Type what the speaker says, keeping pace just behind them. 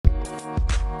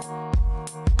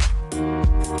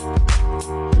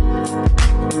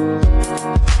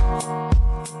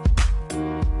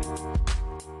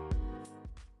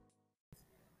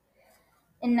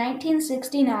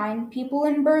1969, people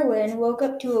in Berlin woke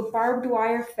up to a barbed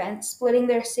wire fence splitting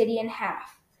their city in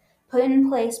half, put in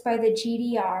place by the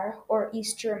GDR, or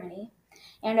East Germany.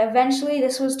 And eventually,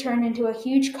 this was turned into a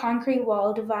huge concrete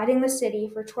wall dividing the city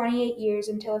for 28 years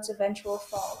until its eventual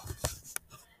fall.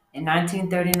 In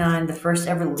 1939, the first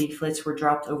ever leaflets were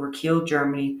dropped over Kiel,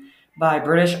 Germany by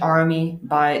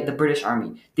the British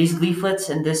Army. These leaflets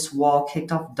and this wall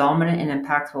kicked off dominant and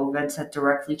impactful events that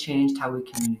directly changed how we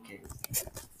communicate.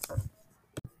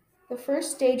 The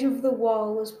first stage of the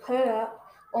wall was put up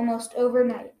almost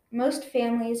overnight. Most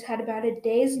families had about a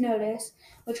day's notice,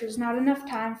 which was not enough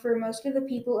time for most of the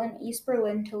people in East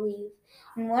Berlin to leave.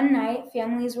 And one night,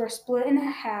 families were split in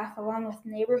half, along with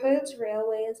neighborhoods,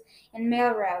 railways, and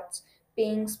mail routes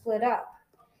being split up.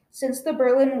 Since the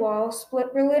Berlin Wall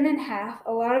split Berlin in half,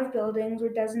 a lot of buildings were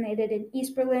designated in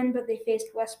East Berlin, but they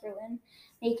faced West Berlin,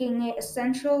 making it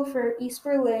essential for East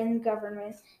Berlin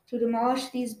government to demolish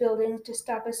these buildings to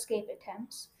stop escape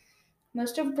attempts.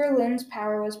 Most of Berlin's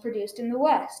power was produced in the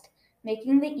West,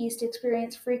 making the East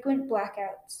experience frequent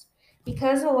blackouts.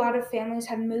 Because a lot of families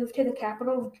had moved to the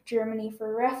capital of Germany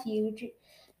for refuge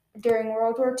during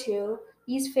World War II,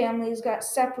 these families got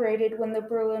separated when the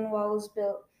Berlin Wall was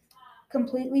built,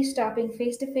 completely stopping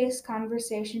face to face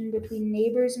conversation between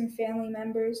neighbors and family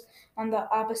members on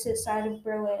the opposite side of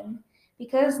Berlin.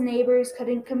 Because neighbors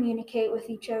couldn't communicate with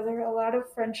each other, a lot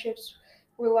of friendships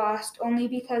were lost only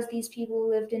because these people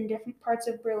lived in different parts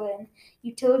of Berlin.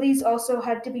 Utilities also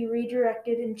had to be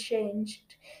redirected and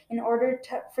changed in order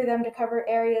for them to cover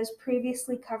areas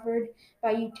previously covered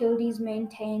by utilities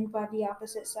maintained by the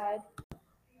opposite side.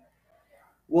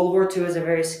 World War II is a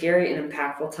very scary and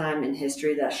impactful time in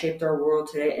history that shaped our world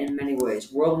today in many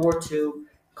ways. World War II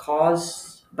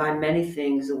caused by many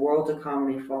things the world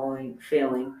economy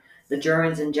failing, the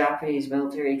Germans and Japanese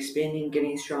military expanding,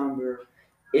 getting stronger,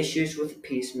 issues with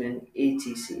appeasement,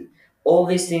 etc. All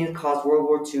these things caused World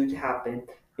War II to happen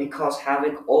and caused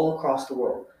havoc all across the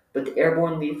world. But the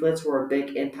airborne leaflets were a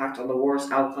big impact on the war's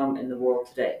outcome in the world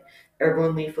today.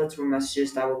 Airborne leaflets were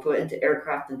messages that were put into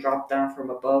aircraft and dropped down from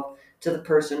above to the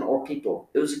person or people.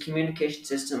 It was a communication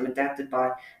system adapted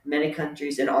by many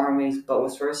countries and armies, but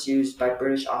was first used by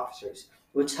British officers,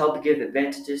 which helped give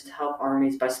advantages to help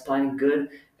armies by supplying good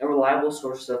and reliable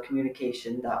sources of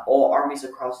communication that all armies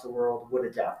across the world would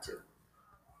adapt to.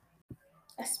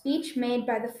 A speech made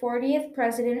by the 40th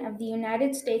President of the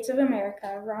United States of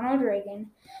America, Ronald Reagan,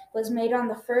 was made on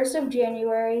the 1st of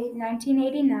January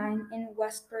 1989 in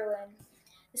West Berlin.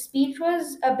 The speech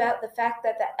was about the fact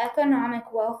that the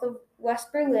economic wealth of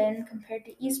West Berlin compared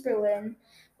to East Berlin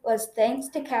was thanks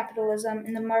to capitalism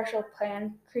and the Marshall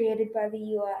Plan created by the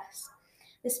US.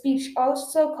 The speech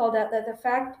also called out that the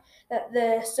fact that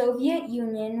the Soviet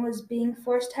Union was being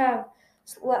forced to have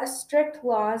less strict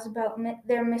laws about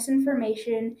their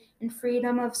misinformation and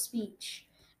freedom of speech,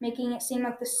 making it seem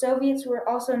like the Soviets were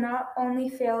also not only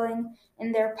failing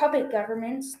in their puppet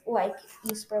governments, like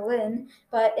East Berlin,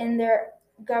 but in their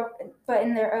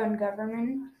own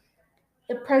government.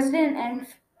 The president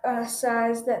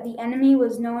emphasized that the enemy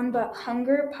was no one but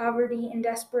hunger, poverty, and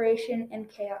desperation and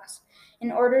chaos,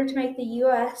 in order to make the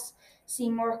U.S.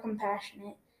 seem more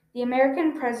compassionate. The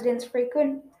American president's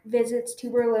frequent visits to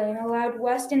Berlin allowed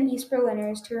West and East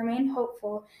Berliners to remain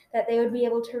hopeful that they would be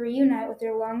able to reunite with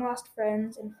their long lost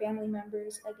friends and family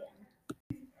members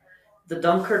again. The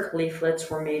Dunkirk leaflets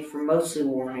were made for mostly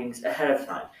warnings ahead of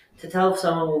time to tell if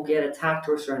someone will get attacked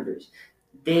or surrenders.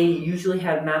 They usually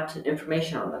had maps and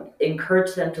information on them. It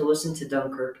encouraged them to listen to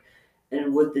Dunkirk,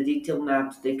 and with the detailed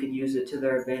maps, they could use it to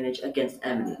their advantage against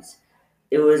enemies.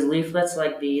 It was leaflets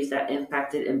like these that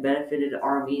impacted and benefited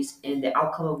armies and the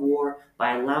outcome of war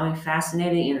by allowing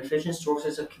fascinating and efficient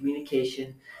sources of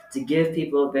communication to give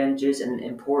people advantages and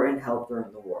important help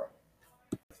during the war.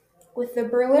 With the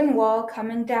Berlin Wall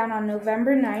coming down on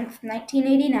November 9,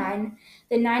 1989,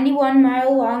 the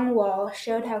 91-mile-long wall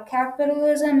showed how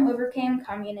capitalism overcame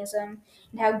communism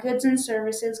and how goods and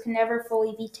services can never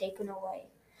fully be taken away.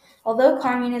 Although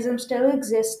communism still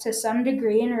exists to some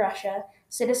degree in Russia,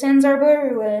 citizens of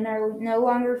Berlin are no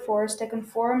longer forced to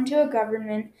conform to a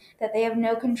government that they have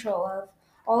no control of.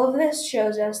 All of this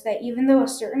shows us that even though a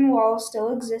certain wall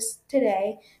still exists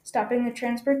today, stopping the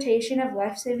transportation of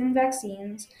life-saving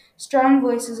vaccines, strong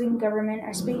voices in government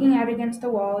are speaking out against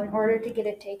the wall in order to get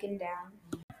it taken down.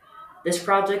 This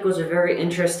project was a very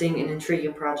interesting and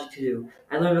intriguing project to do.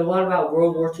 I learned a lot about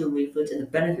World War II leaflets and the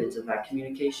benefits of that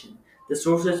communication. The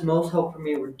sources most helpful for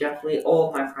me were definitely all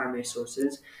of my primary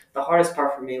sources. The hardest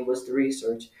part for me was the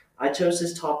research. I chose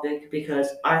this topic because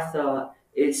I thought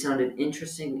it sounded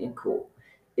interesting and cool.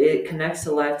 It connects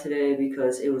to life today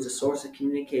because it was a source of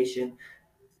communication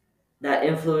that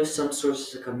influenced some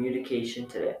sources of communication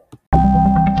today.